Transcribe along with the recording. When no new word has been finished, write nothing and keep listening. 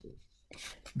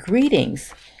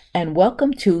Greetings and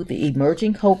welcome to the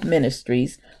Emerging Hope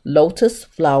Ministries Lotus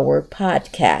Flower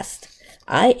Podcast.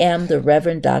 I am the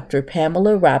Reverend Dr.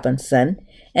 Pamela Robinson,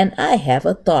 and I have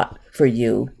a thought for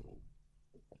you.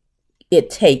 It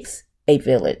takes a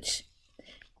village.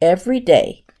 Every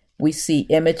day, we see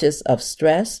images of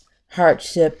stress,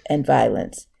 hardship, and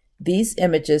violence. These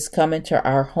images come into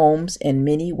our homes in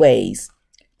many ways,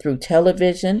 through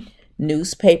television,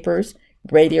 newspapers,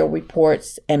 radio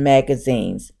reports, and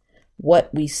magazines.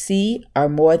 What we see are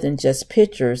more than just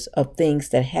pictures of things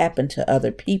that happen to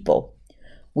other people.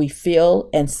 We feel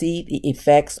and see the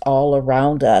effects all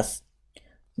around us.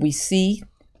 We see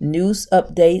news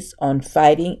updates on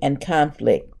fighting and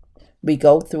conflict. We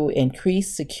go through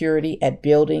increased security at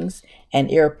buildings and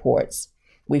airports.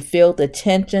 We feel the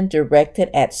tension directed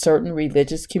at certain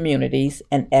religious communities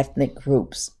and ethnic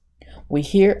groups. We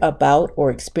hear about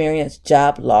or experience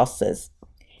job losses.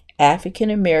 African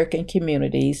American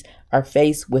communities are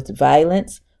faced with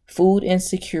violence, food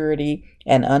insecurity,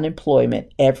 and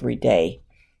unemployment every day.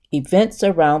 Events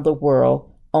around the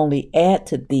world only add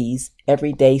to these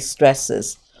everyday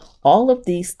stresses. All of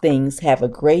these things have a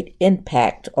great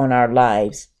impact on our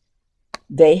lives.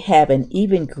 They have an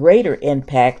even greater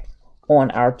impact on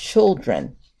our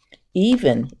children.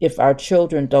 Even if our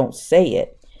children don't say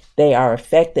it, they are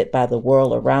affected by the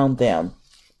world around them.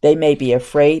 They may be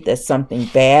afraid that something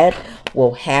bad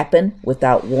will happen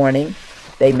without warning.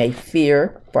 They may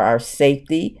fear for our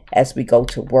safety as we go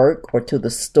to work or to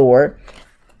the store.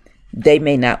 They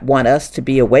may not want us to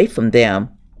be away from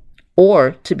them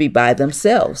or to be by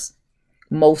themselves.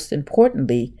 Most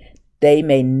importantly, they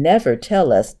may never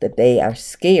tell us that they are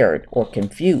scared or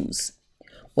confused.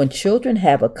 When children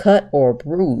have a cut or a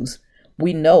bruise,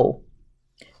 we know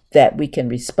that we can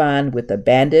respond with a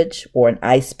bandage or an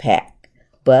ice pack.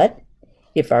 But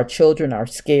if our children are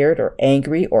scared or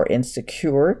angry or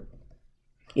insecure,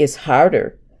 it's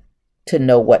harder to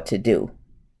know what to do.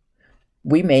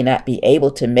 We may not be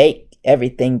able to make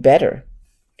everything better.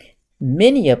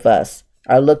 Many of us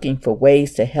are looking for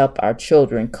ways to help our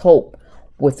children cope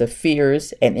with the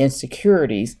fears and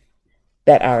insecurities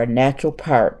that are a natural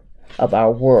part of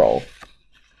our world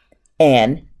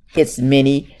and its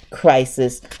many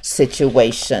crisis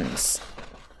situations.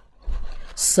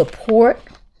 Support,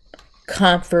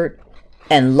 comfort,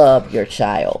 and love your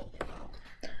child.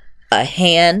 A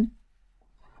hand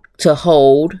to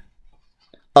hold,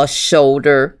 a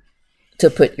shoulder to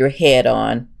put your head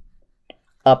on,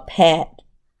 a pat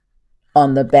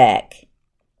on the back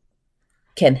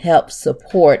can help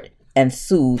support and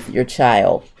soothe your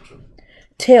child.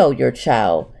 Tell your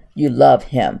child you love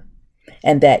him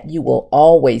and that you will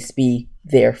always be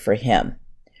there for him.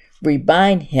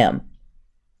 Remind him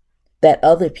that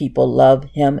other people love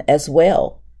him as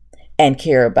well and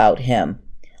care about him,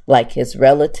 like his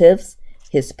relatives,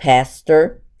 his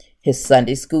pastor, his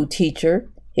Sunday school teacher,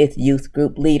 his youth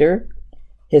group leader,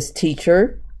 his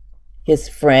teacher, his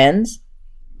friends,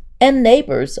 and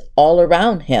neighbors all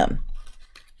around him.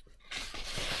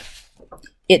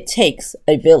 It takes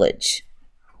a village.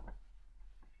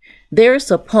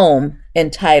 There's a poem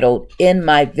entitled In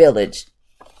My Village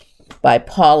by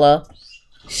Paula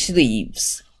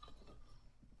Schleves,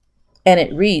 and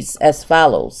it reads as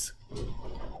follows.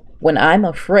 When I'm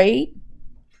afraid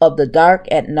of the dark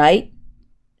at night,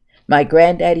 my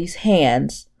granddaddy's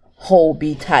hands hold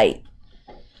me tight.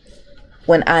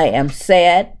 When I am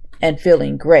sad and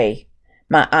feeling gray,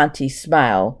 my auntie's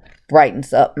smile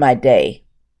brightens up my day.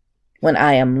 When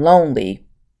I am lonely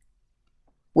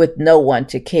with no one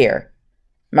to care,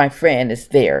 my friend is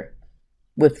there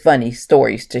with funny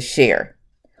stories to share.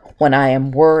 When I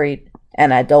am worried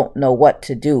and I don't know what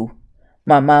to do,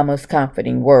 my mama's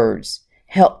comforting words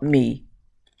help me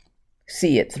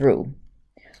see it through.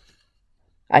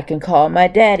 I can call my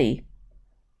daddy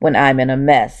when I'm in a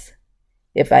mess.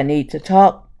 If I need to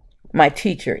talk, my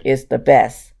teacher is the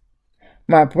best.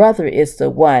 My brother is the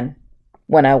one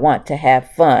when I want to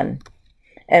have fun.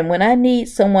 And when I need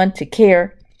someone to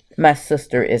care, my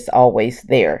sister is always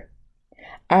there.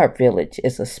 Our village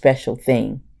is a special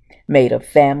thing, made of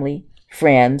family,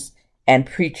 friends, and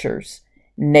preachers,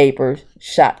 neighbors,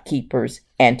 shopkeepers,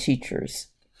 and teachers.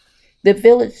 The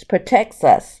village protects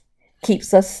us,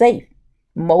 keeps us safe,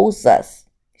 molds us,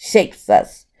 shapes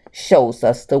us, shows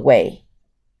us the way,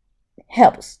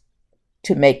 helps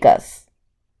to make us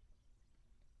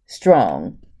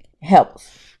strong,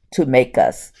 helps to make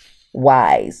us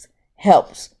wise,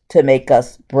 helps to make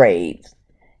us brave,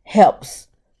 helps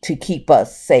to keep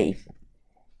us safe,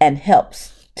 and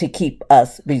helps to keep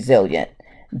us resilient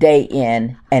day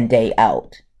in and day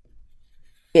out.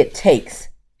 It takes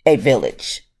a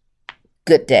village.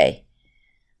 Good day.